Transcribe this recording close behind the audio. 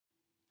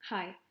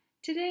Hi,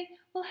 today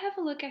we'll have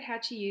a look at how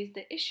to use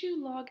the issue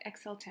log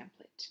Excel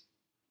template.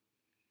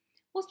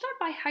 We'll start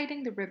by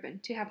hiding the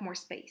ribbon to have more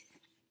space.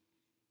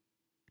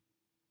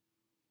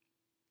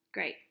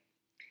 Great.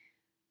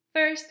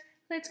 First,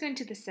 let's go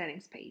into the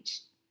settings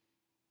page.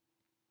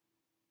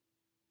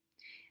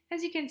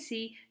 As you can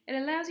see, it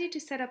allows you to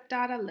set up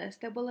data lists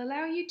that will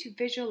allow you to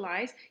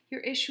visualize your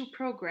issue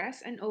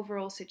progress and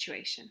overall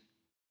situation.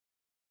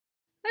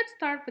 Let's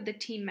start with the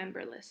team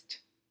member list.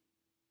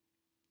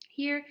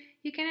 Here,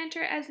 you can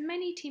enter as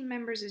many team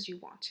members as you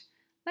want.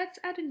 Let's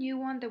add a new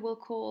one that we'll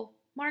call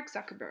Mark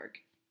Zuckerberg.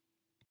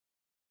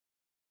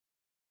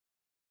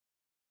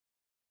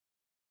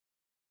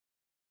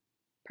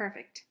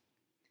 Perfect.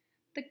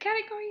 The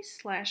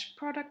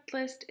categories/product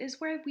list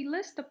is where we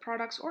list the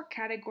products or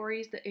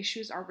categories the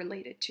issues are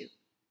related to.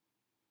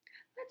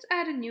 Let's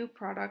add a new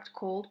product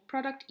called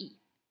Product E.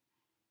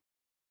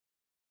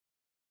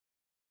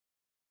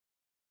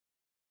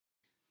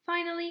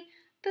 Finally,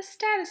 the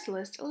status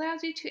list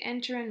allows you to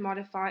enter and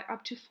modify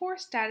up to 4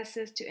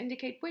 statuses to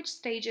indicate which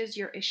stages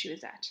your issue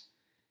is at.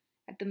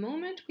 At the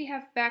moment, we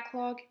have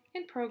backlog,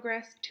 in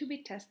progress, to be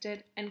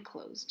tested, and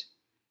closed.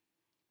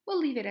 We'll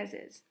leave it as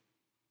is.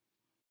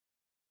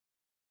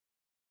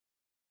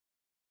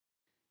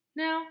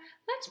 Now,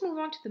 let's move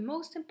on to the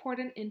most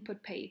important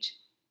input page,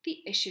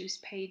 the Issues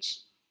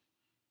page.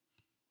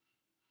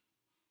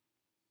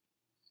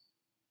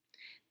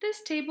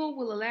 This table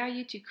will allow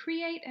you to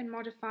create and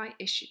modify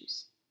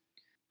issues.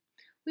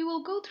 We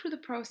will go through the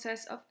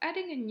process of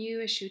adding a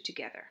new issue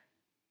together.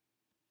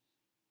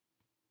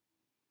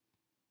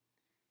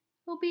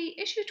 It will be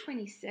issue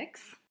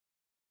 26,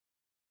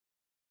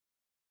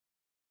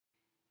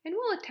 and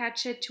we'll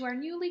attach it to our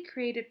newly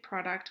created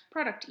product,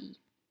 Product E.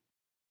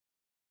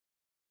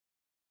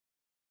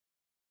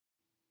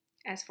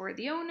 As for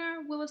the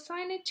owner, we'll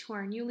assign it to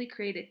our newly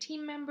created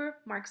team member,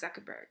 Mark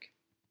Zuckerberg.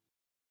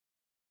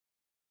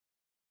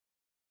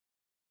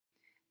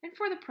 And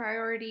for the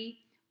priority,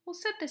 we'll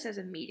set this as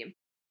a medium.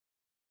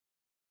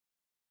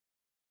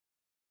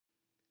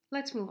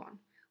 Let's move on.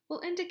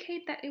 We'll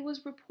indicate that it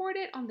was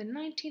reported on the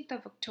 19th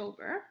of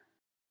October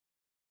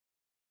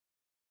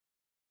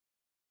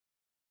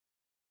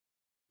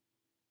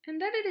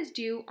and that it is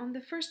due on the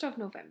 1st of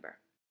November.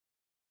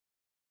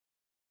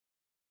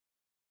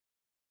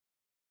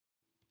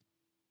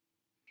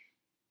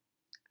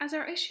 As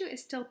our issue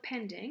is still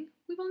pending,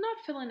 we will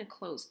not fill in a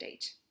close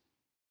date.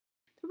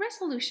 The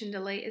resolution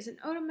delay is an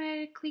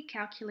automatically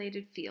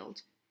calculated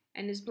field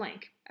and is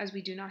blank, as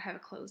we do not have a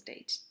close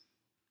date.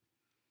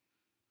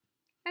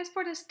 As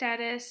for the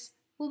status,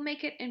 we'll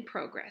make it in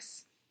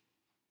progress.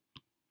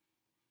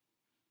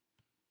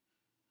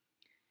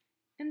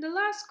 And the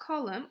last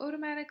column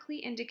automatically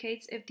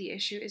indicates if the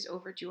issue is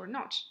overdue or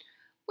not,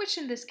 which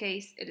in this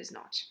case it is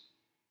not.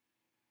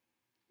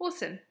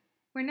 Awesome!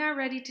 We're now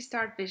ready to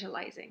start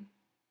visualizing.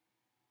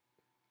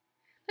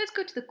 Let's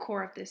go to the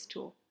core of this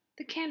tool,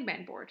 the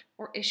Kanban board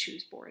or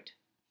Issues board.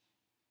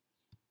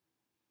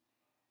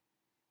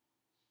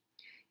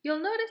 You'll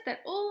notice that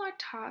all our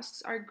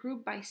tasks are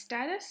grouped by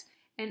status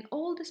and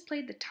all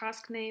display the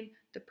task name,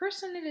 the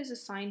person it is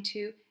assigned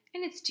to,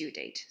 and its due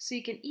date, so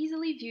you can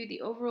easily view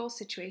the overall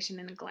situation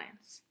in a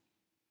glance.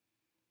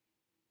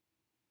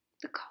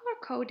 The color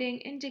coding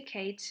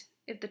indicates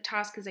if the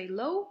task is a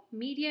low,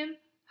 medium,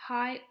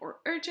 high, or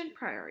urgent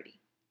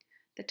priority.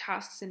 The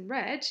tasks in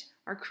red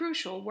are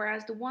crucial,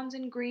 whereas the ones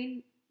in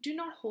green do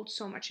not hold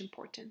so much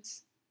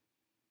importance.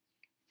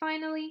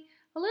 Finally,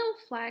 a little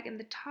flag in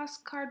the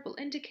task card will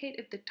indicate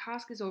if the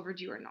task is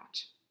overdue or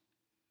not.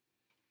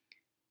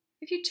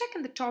 If you check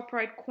in the top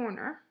right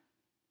corner,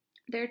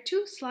 there are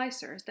 2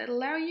 slicers that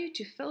allow you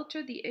to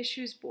filter the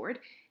issues board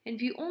and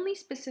view only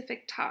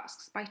specific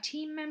tasks by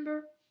team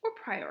member or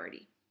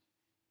priority.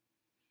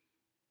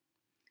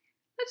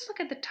 Let's look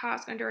at the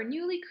task under our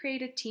newly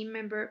created team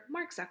member,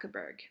 Mark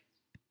Zuckerberg.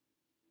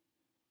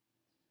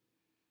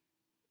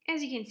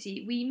 As you can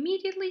see, we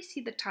immediately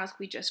see the task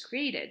we just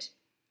created.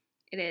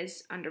 It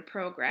is under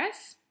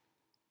progress,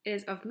 it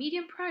is of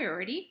medium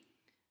priority,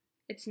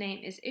 its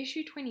name is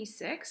issue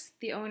 26,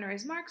 the owner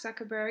is Mark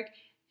Zuckerberg,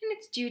 and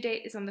its due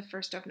date is on the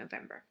 1st of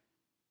November.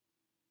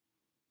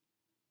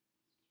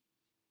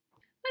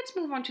 Let's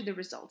move on to the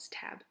Results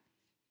tab.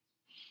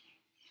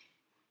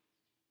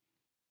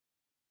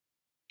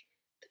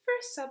 The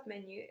first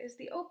submenu is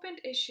the Opened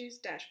Issues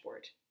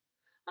dashboard.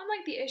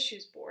 Unlike the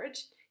Issues board,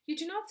 you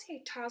do not see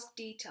a task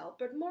detail,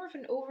 but more of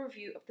an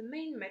overview of the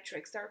main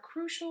metrics that are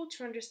crucial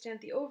to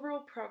understand the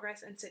overall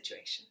progress and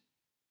situation.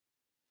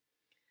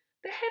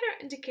 The header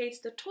indicates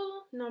the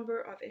total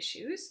number of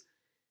issues,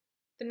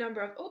 the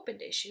number of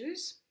opened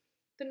issues,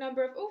 the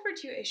number of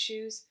overdue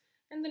issues,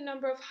 and the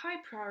number of high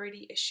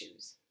priority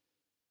issues.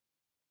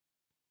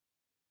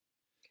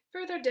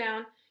 Further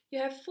down, you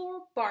have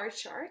 4 bar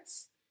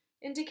charts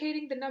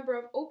indicating the number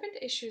of opened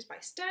issues by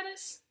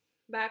status,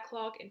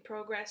 backlog in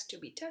progress to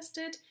be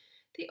tested,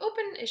 the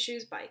open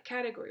issues by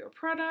category or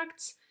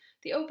products,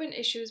 the open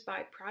issues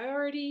by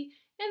priority,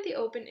 and the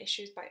open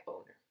issues by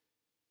owner.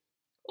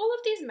 All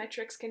of these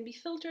metrics can be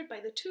filtered by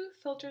the two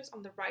filters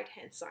on the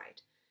right-hand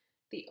side.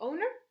 The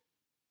owner,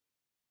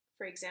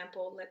 for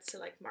example, let's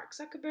select Mark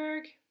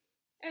Zuckerberg.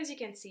 As you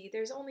can see,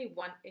 there's only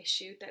one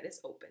issue that is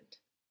opened.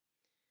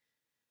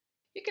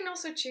 You can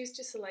also choose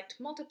to select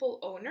multiple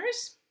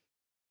owners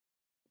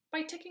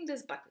by ticking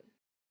this button.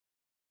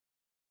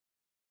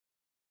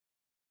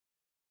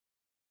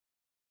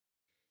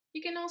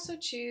 You can also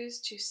choose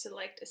to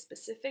select a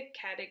specific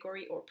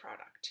category or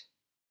product.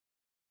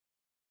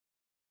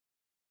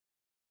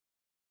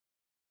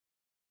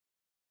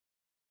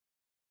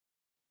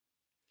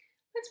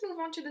 Let's move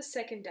on to the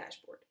second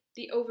dashboard,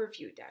 the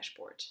Overview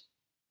dashboard.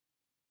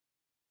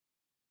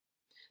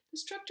 The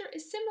structure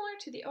is similar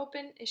to the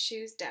Open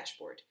Issues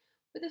dashboard,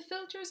 with the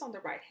filters on the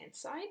right-hand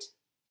side,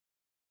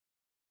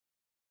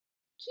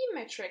 key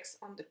metrics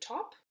on the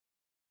top,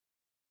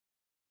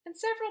 and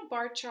several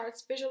bar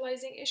charts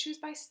visualizing issues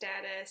by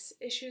status,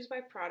 issues by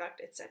product,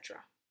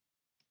 etc.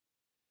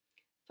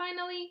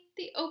 Finally,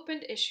 the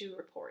Opened Issue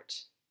report.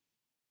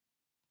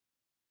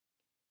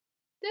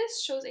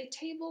 This shows a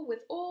table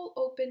with all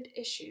opened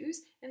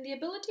issues and the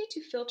ability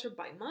to filter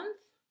by month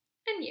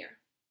and year.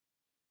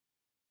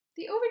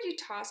 The overdue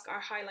tasks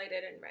are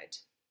highlighted in red.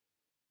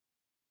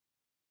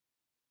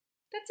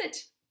 That's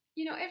it.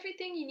 You know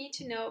everything you need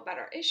to know about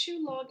our issue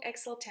log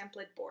Excel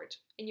template board,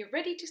 and you're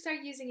ready to start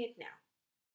using it now.